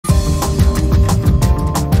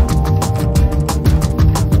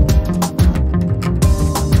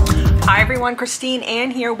everyone, Christine Ann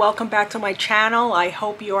here. Welcome back to my channel. I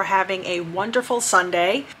hope you are having a wonderful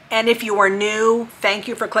Sunday. And if you are new, thank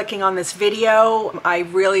you for clicking on this video. I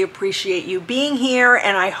really appreciate you being here,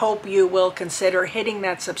 and I hope you will consider hitting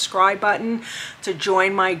that subscribe button to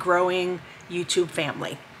join my growing YouTube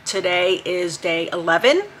family. Today is day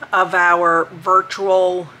 11 of our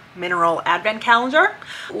virtual mineral advent calendar.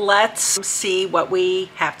 Let's see what we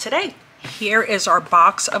have today. Here is our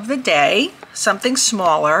box of the day, something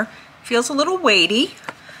smaller. Feels a little weighty.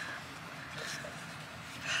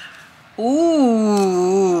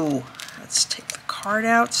 Ooh, let's take the card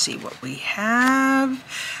out, see what we have.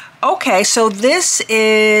 Okay, so this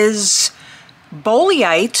is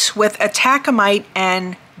boleite with atacamite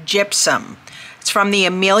and gypsum. It's from the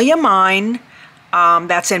Amelia Mine.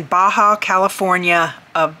 That's in Baja California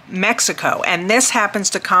of Mexico. And this happens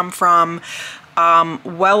to come from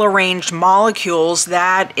Well-Arranged Molecules.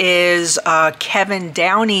 That is Kevin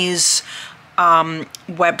Downey's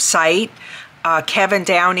website. Kevin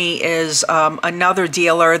Downey is another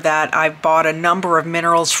dealer that I've bought a number of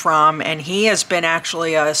minerals from, and he has been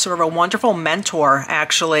actually a sort of a wonderful mentor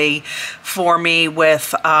actually for me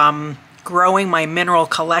with growing my mineral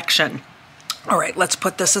collection. All right, let's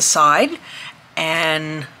put this aside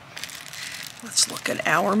and let's look at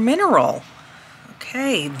our mineral.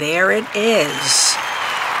 Okay, there it is.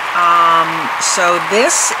 So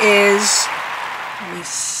this is, let me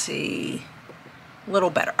see, a little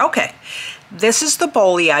better. Okay, this is the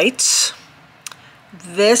boleite.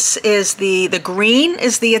 This is the green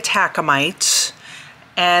is the atacamite,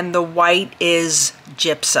 and the white is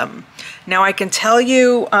gypsum. Now I can tell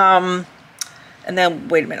you, and then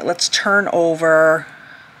wait a minute, let's turn over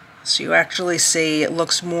so you actually see it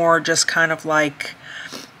looks more just kind of like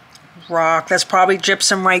rock. That's probably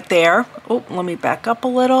gypsum right there. Oh, let me back up a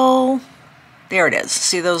little. There it is.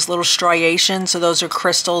 See those little striations? So those are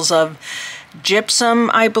crystals of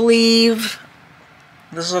gypsum, I believe.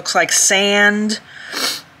 This looks like sand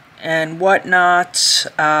and whatnot.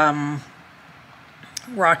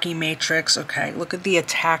 Rocky matrix. Okay, look at the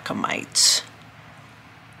atacamite.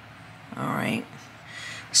 All right.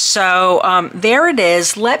 So there it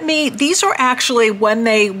is. These are actually when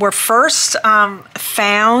they were first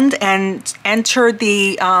found and entered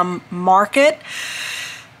the market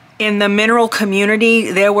in the mineral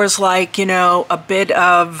community. There was, like, you know, a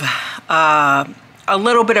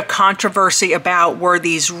little bit of controversy about, were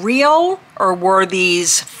these real or were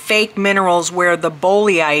these fake minerals where the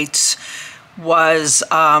boleite was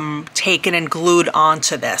taken and glued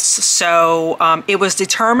onto this. So it was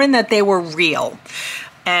determined that they were real.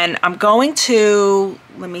 And I'm going to,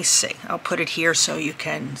 let me see, I'll put it here so you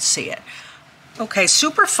can see it. Okay,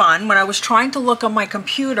 super fun. When I was trying to look on my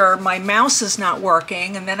computer, my mouse is not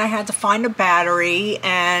working, and then I had to find a battery,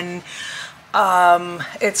 and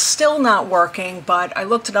it's still not working, but I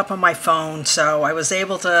looked it up on my phone, so I was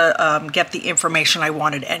able to get the information I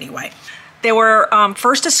wanted anyway. They were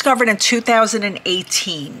first discovered in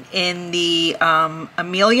 2018 in the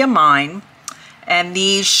Amelia Mine. And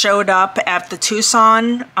these showed up at the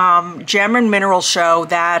Tucson Gem and Mineral Show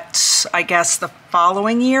that, I guess, the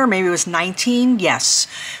following year, maybe it was 19. Yes,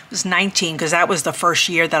 it was 19 because that was the first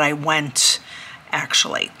year that I went,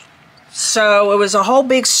 actually. So it was a whole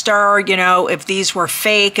big stir, you know, if these were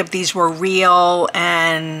fake, if these were real,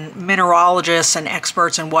 and mineralogists and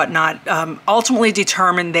experts and whatnot ultimately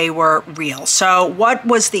determined they were real. So what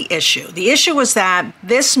was the issue? The issue was that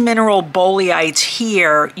this mineral boleite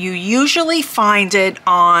here, you usually find it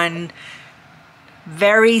on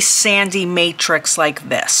very sandy matrix like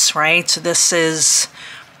this, right? So this is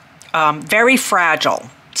very fragile.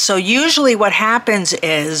 So usually what happens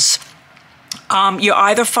is you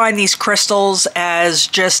either find these crystals as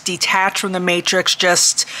just detached from the matrix,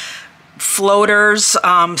 just floaters,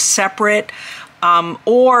 separate,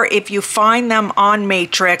 or if you find them on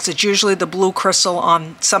matrix, it's usually the blue crystal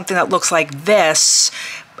on something that looks like this,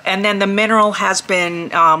 and then the mineral has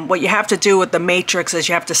been, what you have to do with the matrix is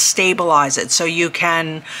you have to stabilize it, so you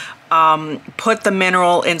can put the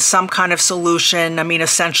mineral in some kind of solution, I mean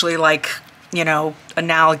essentially like, you know,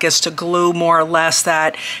 analogous to glue more or less,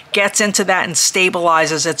 that gets into that and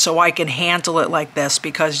stabilizes it so I can handle it like this,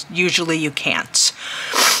 because usually you can't.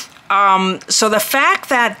 So the fact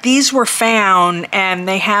that these were found and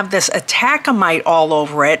they have this atacamite all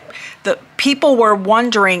over it, the people were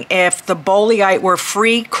wondering if the boleite were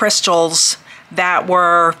free crystals that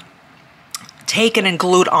were taken and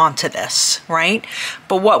glued onto this, right?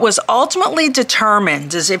 But what was ultimately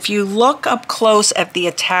determined is if you look up close at the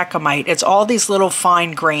atacamite, it's all these little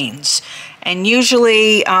fine grains. And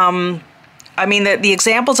usually, I mean, the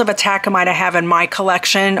examples of atacamite I have in my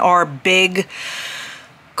collection are big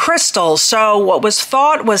crystals. So what was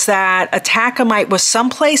thought was that atacamite was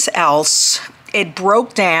someplace else. It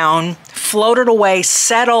broke down, floated away,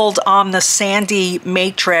 settled on the sandy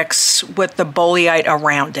matrix with the boleite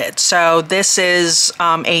around it. So this is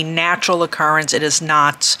a natural occurrence. It is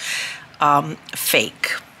not fake.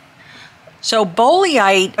 So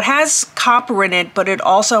boleite has copper in it, but it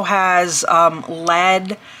also has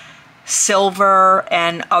lead, silver,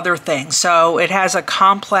 and other things. So it has a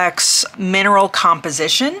complex mineral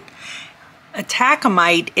composition.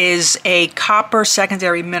 Atacamite is a copper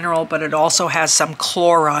secondary mineral, but it also has some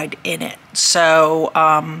chloride in it. So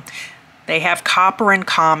they have copper in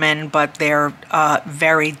common, but they're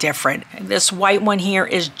very different. This white one here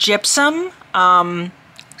is gypsum.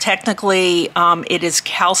 Technically, it is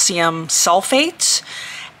calcium sulfate.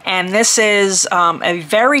 And this is a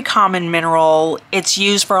very common mineral. It's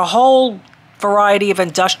used for a whole variety of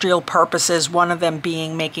industrial purposes, one of them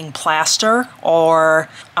being making plaster or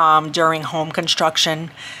during home construction,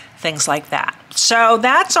 things like that. So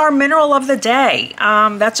that's our mineral of the day.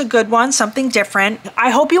 That's a good one, something different. I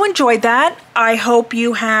hope you enjoyed that. I hope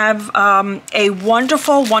you have a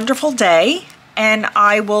wonderful, wonderful day, and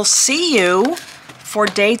I will see you for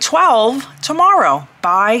day 12 tomorrow.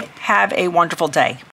 Bye. Have a wonderful day.